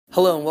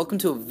Hello and welcome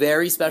to a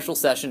very special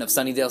session of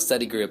Sunnydale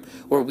Study Group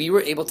where we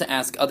were able to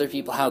ask other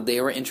people how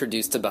they were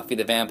introduced to Buffy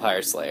the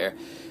Vampire Slayer.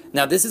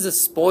 Now this is a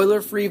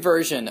spoiler-free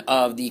version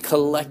of the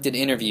collected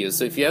interviews,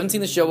 so if you haven't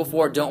seen the show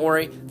before, don't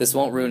worry, this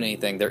won't ruin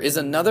anything. There is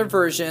another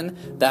version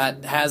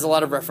that has a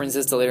lot of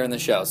references to later in the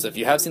show, so if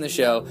you have seen the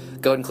show,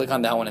 go ahead and click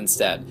on that one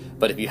instead.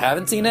 But if you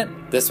haven't seen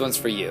it, this one's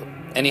for you.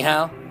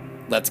 Anyhow,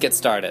 let's get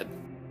started.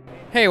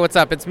 Hey, what's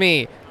up? It's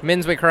me,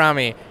 Minzwe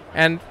Karami,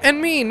 and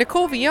me,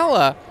 Nicole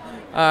Viella.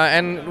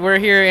 And we're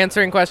here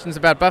answering questions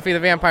about Buffy the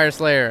Vampire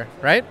Slayer,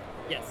 right?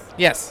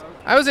 Yes.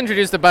 I was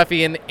introduced to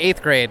Buffy in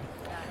 8th grade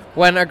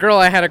when a girl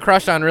I had a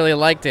crush on really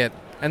liked it,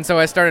 and so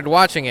I started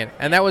watching it.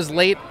 And that was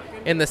late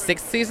in the 6th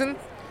season,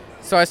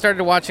 so I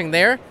started watching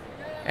there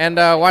and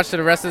watched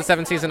the rest of the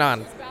 7th season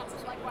on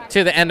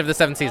to the end of the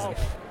 7th season,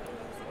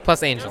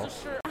 plus Angel.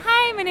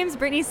 Hi, my name's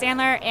Brittany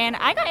Sandler, and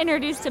I got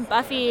introduced to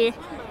Buffy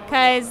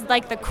because,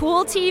 the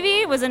cool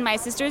TV was in my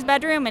sister's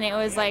bedroom, and it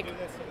was,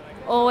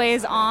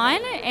 always on,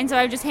 and so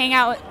I would just hang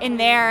out in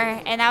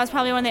there, and that was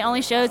probably one of the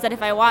only shows that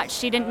if I watched,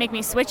 she didn't make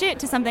me switch it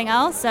to something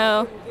else,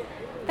 so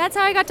that's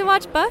how I got to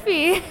watch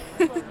Buffy.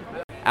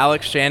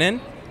 Alex Shannon.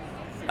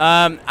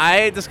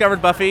 I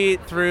discovered Buffy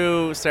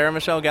through Sarah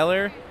Michelle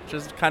Gellar, which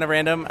is kind of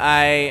random.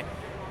 I'm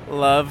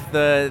one of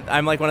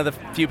the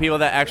few people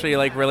that actually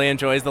really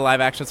enjoys the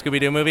live-action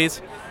Scooby-Doo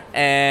movies,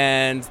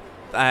 and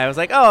I was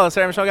like, oh,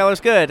 Sarah Michelle Gellar's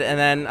good, and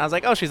then I was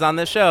like, oh, she's on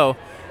this show.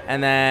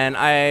 And then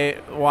I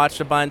watched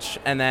a bunch,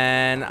 and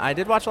then I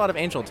did watch a lot of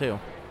Angel, too.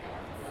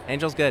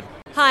 Angel's good.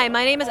 Hi,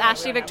 my name is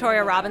Ashley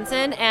Victoria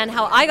Robinson, and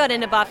how I got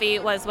into Buffy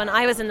was when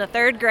I was in the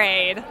 3rd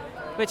grade,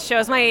 which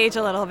shows my age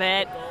a little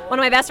bit. One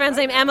of my best friends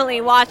named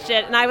Emily watched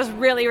it, and I was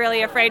really,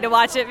 really afraid to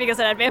watch it because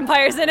it had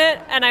vampires in it,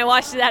 and I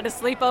watched it at a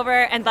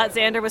sleepover and thought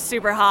Xander was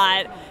super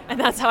hot, and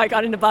that's how I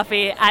got into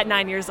Buffy at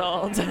 9 years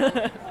old.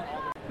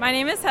 My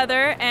name is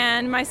Heather,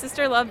 and my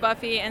sister loved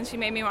Buffy, and she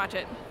made me watch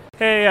it.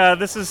 Hey,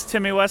 this is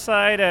Timmy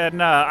Westside,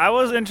 and I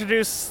was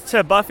introduced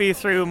to Buffy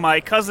through my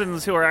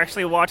cousins who were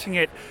actually watching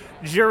it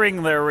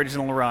during the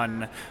original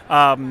run.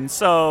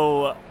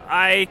 So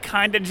I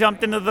kind of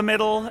jumped into the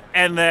middle,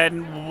 and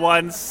then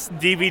once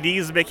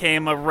DVDs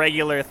became a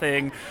regular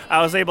thing,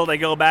 I was able to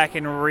go back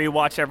and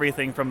rewatch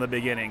everything from the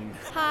beginning.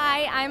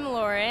 Hi, I'm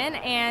Lauren,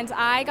 and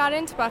I got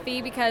into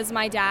Buffy because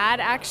my dad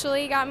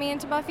actually got me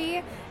into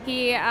Buffy.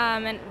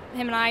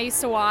 Him and I used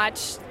to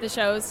watch the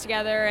shows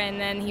together, and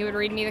then he would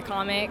read me the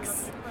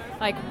comics,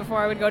 before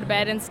I would go to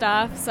bed and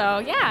stuff. So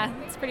yeah,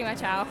 that's pretty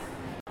much how.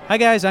 Hi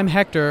guys, I'm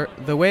Hector.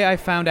 The way I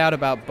found out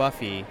about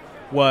Buffy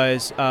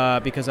was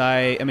because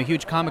I am a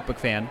huge comic book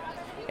fan,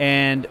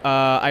 and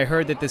I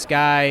heard that this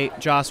guy,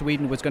 Joss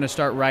Whedon, was going to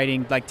start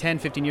writing 10,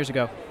 15 years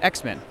ago,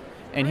 X-Men.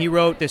 And he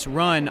wrote this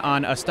run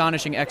on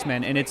Astonishing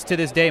X-Men, and it's to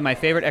this day my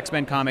favorite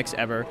X-Men comics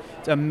ever.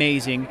 It's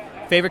amazing.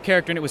 Favorite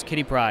character in it was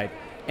Kitty Pryde.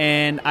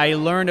 And I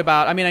learned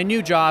I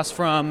knew Joss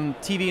from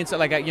TV and stuff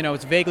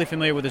was vaguely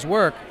familiar with his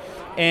work,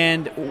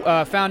 and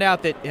found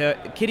out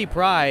that Kitty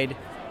Pryde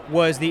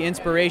was the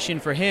inspiration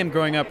for him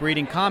growing up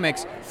reading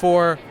comics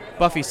for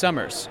Buffy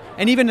Summers.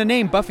 And even the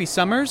name Buffy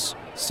Summers,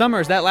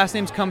 that last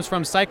name comes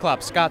from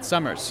Cyclops, Scott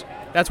Summers.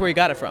 That's where he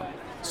got it from.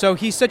 So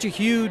he's such a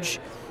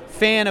huge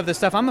fan of the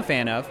stuff I'm a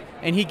fan of,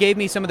 and he gave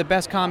me some of the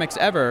best comics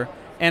ever.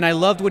 And I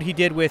loved what he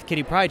did with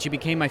Kitty Pryde. She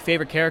became my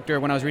favorite character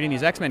when I was reading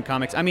these X-Men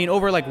comics.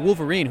 over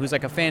Wolverine, who's a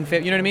fan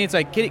favorite. You know what I mean?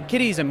 It's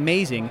Kitty's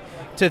amazing.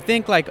 To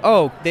think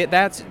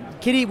that's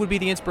Kitty would be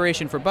the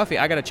inspiration for Buffy.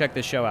 I got to check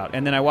this show out.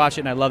 And then I watched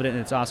it and I loved it and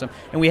it's awesome.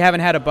 And we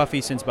haven't had a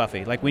Buffy since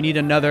Buffy. We need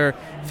another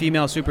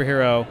female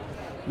superhero,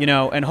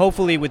 and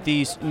hopefully with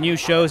these new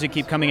shows that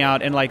keep coming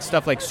out and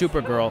stuff like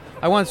Supergirl,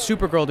 I want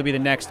Supergirl to be the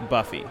next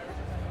Buffy.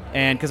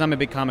 And because I'm a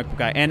big comic book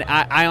guy, and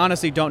I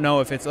honestly don't know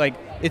if it's what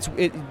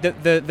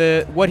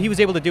he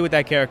was able to do with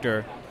that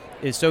character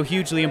is so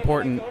hugely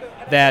important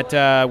that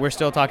we're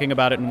still talking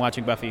about it and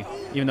watching Buffy,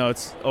 even though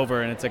it's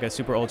over and it's a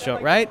super old show,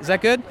 right? Is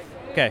that good?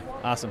 Okay,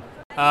 awesome.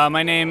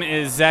 My name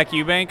is Zach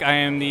Eubank. I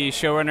am the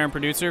showrunner and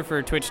producer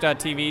for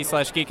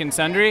twitch.tv/Geek and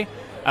Sundry.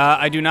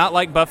 I do not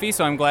like Buffy,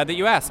 so I'm glad that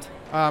you asked.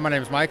 My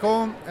name is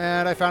Michael,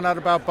 and I found out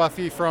about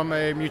Buffy from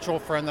a mutual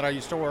friend that I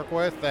used to work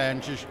with,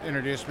 and she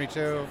introduced me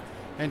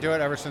into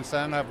it. Ever since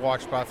then, I've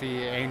watched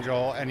Buffy,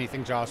 Angel,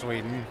 anything Joss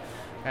Whedon,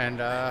 and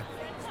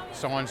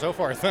so on and so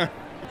forth.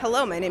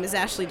 Hello, my name is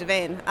Ashley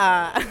Devane.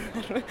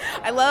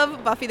 I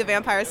love Buffy the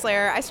Vampire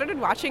Slayer. I started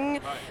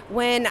watching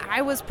when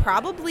I was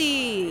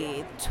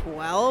probably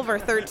 12 or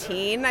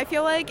 13, I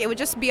feel like. It would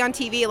just be on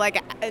TV,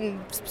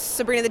 and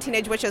Sabrina the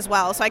Teenage Witch as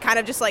well. So I kind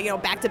of just,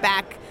 back to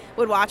back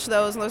would watch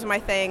those, and those are my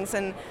things.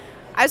 And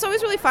I was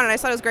always really fun, and I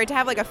thought it was great to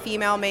have a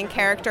female main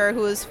character who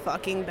was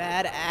fucking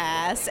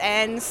badass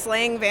and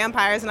slaying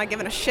vampires and not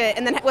giving a shit,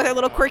 and then with her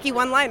little quirky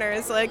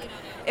one-liners,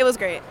 it was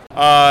great.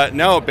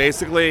 No,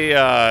 basically,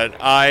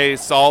 I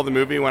saw the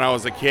movie when I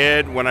was a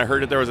kid. When I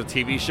heard that there was a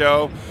TV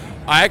show,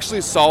 I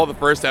actually saw the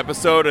first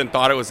episode and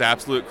thought it was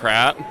absolute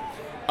crap.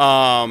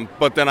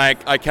 But then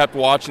I kept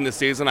watching the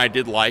season. I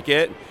did like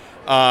it.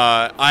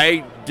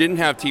 I didn't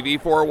have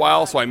TV for a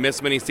while, so I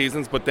missed many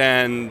seasons, but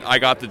then I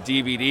got the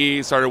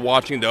DVD, started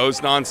watching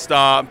those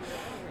nonstop,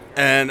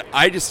 and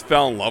I just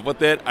fell in love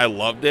with it. I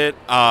loved it.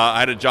 I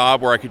had a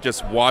job where I could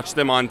just watch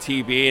them on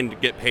TV and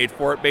get paid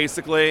for it,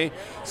 basically.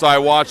 So I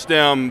watched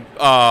them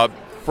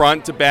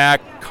front to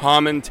back,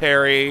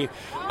 commentary.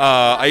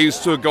 I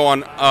used to go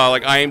on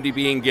like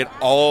IMDb and get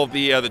all of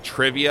the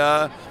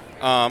trivia.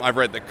 I've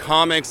read the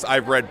comics.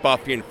 I've read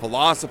Buffy and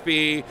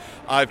Philosophy.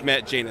 I've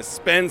met Jana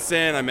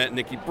Spenson. I met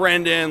Nikki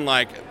Brendan.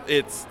 Like,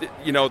 it's,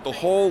 you know, the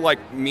whole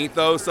like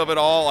mythos of it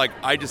all. Like,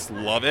 I just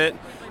love it.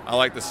 I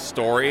like the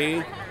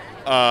story.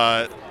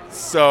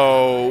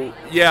 So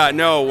yeah,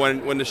 no,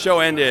 when the show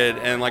ended,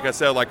 and like I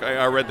said, like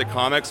I read the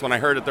comics. When I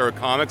heard that there were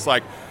comics,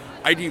 like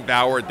I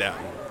devoured them.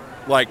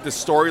 Like, the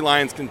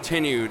storylines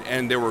continued,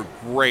 and they were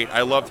great.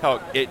 I loved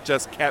how it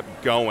just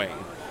kept going.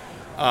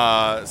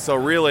 So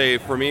really,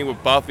 for me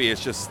with Buffy,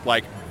 it's just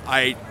like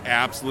I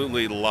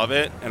absolutely love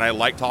it, and I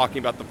like talking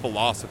about the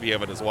philosophy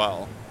of it as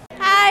well.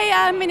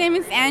 Hi, my name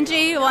is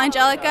Angie, or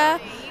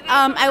Angelica.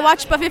 I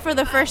watched Buffy for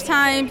the first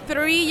time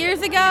 3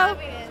 years ago,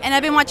 and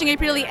I've been watching it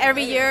pretty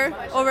every year,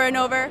 over and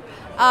over.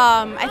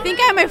 I think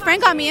my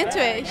friend got me into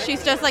it.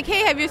 She's just like,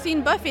 hey, have you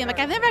seen Buffy? I'm like,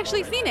 I've never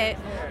actually seen it.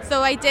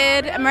 So I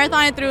did a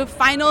marathon through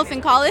finals in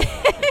college,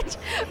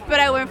 but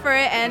I went for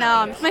it, and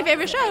it's my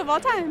favorite show of all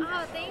time.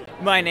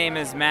 My name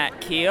is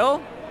Matt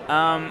Keel.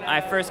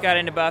 I first got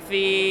into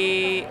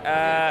Buffy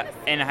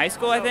in high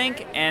school, I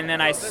think, and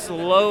then I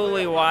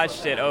slowly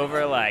watched it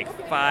over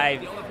like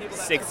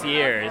 5-6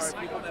 years,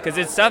 because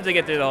it's tough to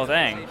get through the whole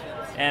thing.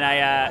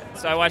 And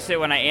so I watched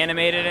it when I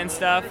animated and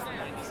stuff,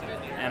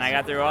 and I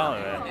got through all of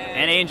it,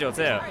 and Angel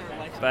too.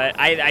 But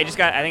I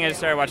think I just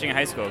started watching in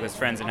high school because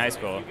friends in high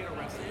school.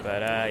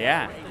 But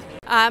yeah.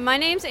 My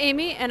name's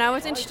Amy, and I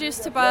was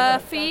introduced to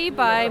Buffy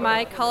by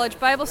my college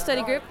Bible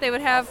study group. They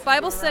would have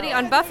Bible study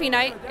on Buffy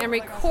night and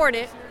record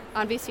it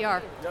on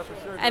VCR,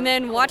 and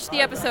then watch the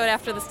episode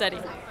after the study.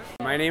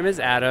 My name is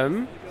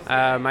Adam.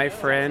 My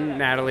friend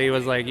Natalie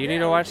was like, you need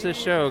to watch this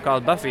show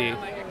called Buffy,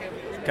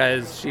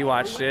 because she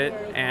watched it,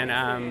 and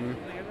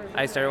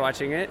I started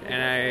watching it,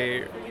 and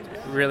I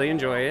really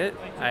enjoy it.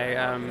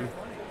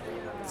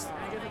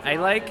 I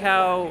like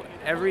how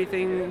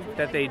everything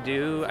that they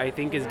do, I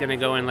think, is going to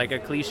go in like a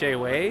cliche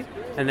way,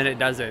 and then it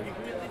doesn't.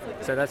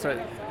 So that's what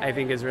I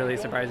think is really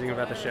surprising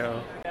about the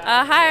show.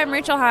 Hi, I'm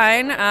Rachel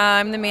Hine.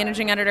 I'm the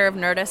managing editor of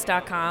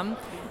Nerdist.com,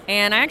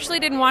 and I actually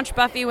didn't watch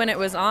Buffy when it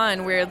was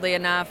on, weirdly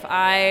enough.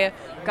 I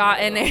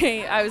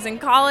was in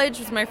college,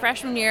 it was my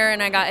freshman year,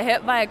 and I got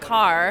hit by a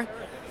car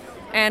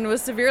and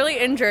was severely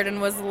injured and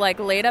was like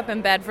laid up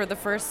in bed for the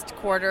first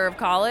quarter of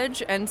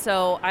college. And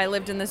so I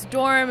lived in this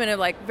dorm, in a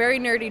like very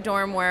nerdy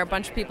dorm where a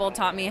bunch of people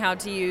taught me how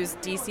to use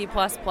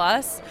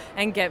DC++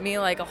 and get me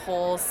like a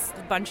whole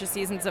bunch of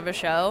seasons of a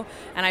show.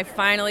 And I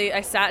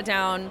sat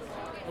down,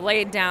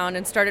 laid down,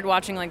 and started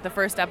watching like the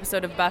first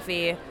episode of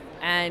Buffy.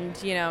 And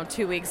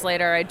 2 weeks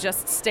later, I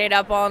just stayed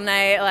up all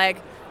night,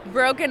 like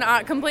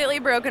completely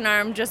broken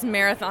arm, just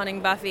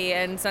marathoning Buffy,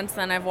 and since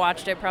then I've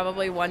watched it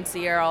probably once a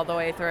year all the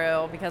way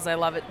through because I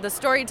love it, the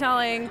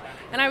storytelling,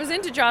 and I was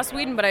into Joss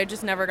Whedon, but I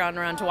just never gotten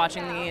around to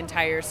watching the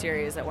entire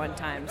series at one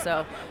time.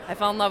 So I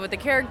fell in love with the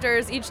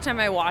characters. Each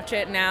time I watch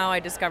it now, I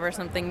discover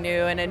something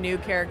new and a new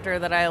character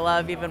that I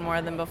love even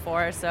more than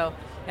before. So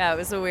yeah, it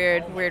was a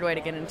weird way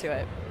to get into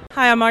it.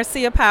 Hi, I'm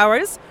Marcia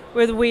Powers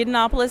with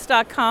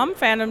Whedonopolis.com,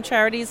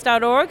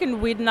 fandomcharities.org,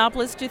 and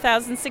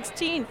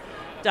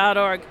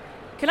Whedonopolis2016.org.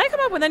 Can I come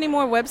up with any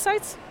more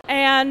websites?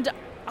 And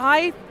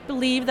I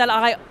believe that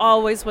I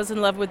always was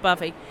in love with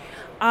Buffy.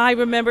 I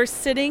remember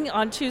sitting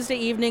on Tuesday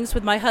evenings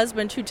with my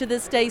husband, who to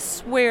this day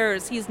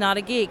swears he's not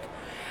a geek,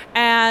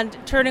 and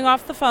turning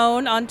off the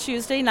phone on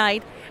Tuesday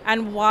night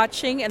and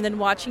watching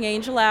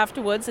Angel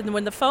afterwards. And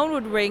when the phone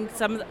would ring,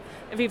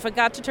 if he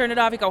forgot to turn it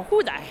off, he'd go,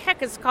 who the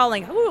heck is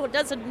calling? Who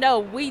doesn't know?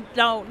 We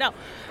don't know.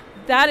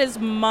 That is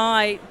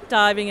my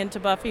diving into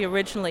Buffy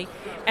originally.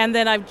 And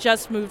then I've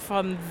just moved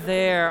from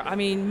there. I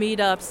mean,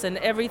 meetups and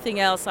everything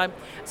else. As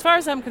far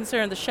as I'm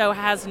concerned, the show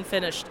hasn't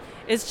finished.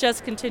 It's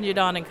just continued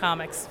on in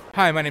comics.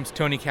 Hi, my name's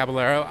Tony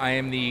Caballero. I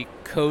am the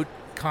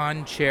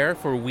Con chair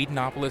for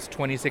Whedonopolis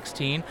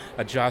 2016,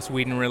 a Joss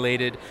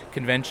Whedon-related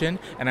convention,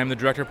 and I'm the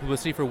director of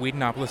publicity for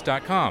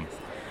Whedonopolis.com.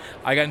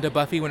 I got into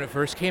Buffy when it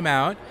first came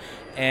out,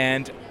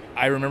 and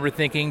I remember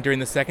thinking during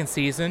the second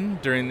season,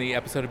 during the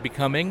episode of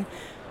Becoming,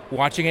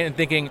 watching it and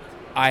thinking,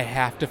 I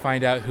have to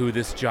find out who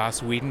this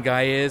Joss Whedon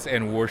guy is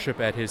and worship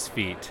at his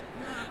feet.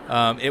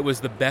 It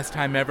was the best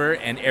time ever,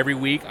 and every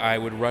week I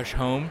would rush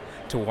home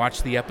to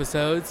watch the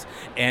episodes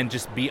and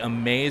just be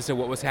amazed at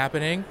what was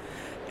happening,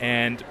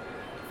 and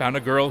found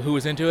a girl who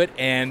was into it,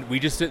 and we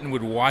just sit and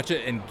would watch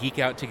it and geek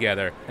out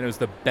together, and it was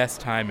the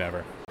best time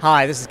ever.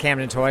 Hi, this is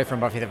Camden Toy from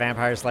Buffy the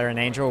Vampire Slayer and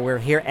Angel. We're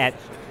here at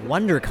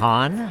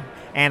WonderCon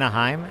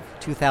Anaheim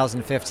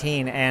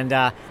 2015, and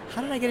how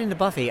did I get into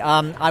Buffy?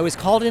 I was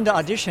called in to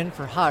audition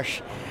for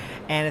Hush,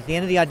 and at the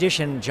end of the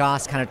audition,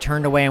 Joss kind of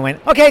turned away and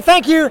went, okay,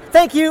 thank you,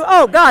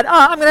 oh God,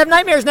 I'm going to have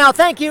nightmares now,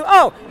 thank you,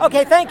 oh,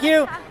 okay, thank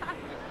you.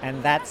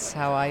 And that's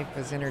how I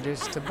was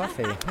introduced to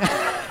Buffy.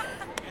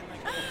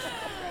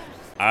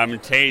 I'm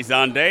Tay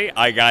Zonde.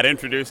 I got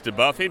introduced to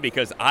Buffy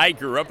because I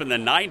grew up in the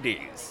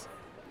 90s.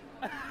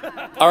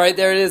 All right,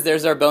 there it is.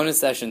 There's our bonus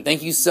session.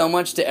 Thank you so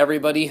much to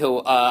everybody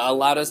who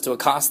allowed us to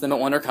accost them at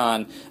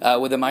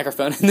WonderCon with a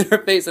microphone in their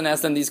face and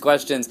ask them these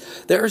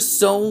questions. There are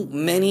so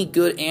many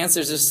good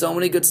answers. There's so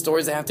many good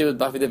stories that have to do with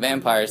Buffy the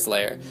Vampire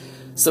Slayer.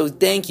 So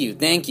thank you.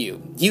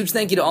 Huge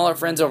thank you to all our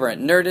friends over at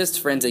Nerdist,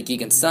 friends at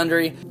Geek and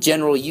Sundry,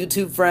 general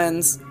YouTube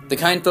friends, the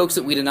kind folks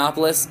at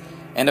Whedonopolis,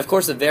 and of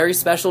course a very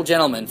special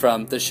gentleman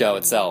from the show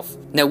itself.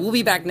 Now we'll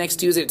be back next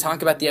Tuesday to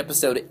talk about the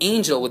episode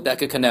Angel with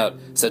Becca Knote,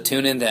 so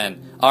tune in then.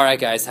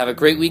 Alright guys, have a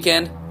great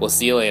weekend. We'll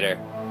see you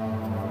later.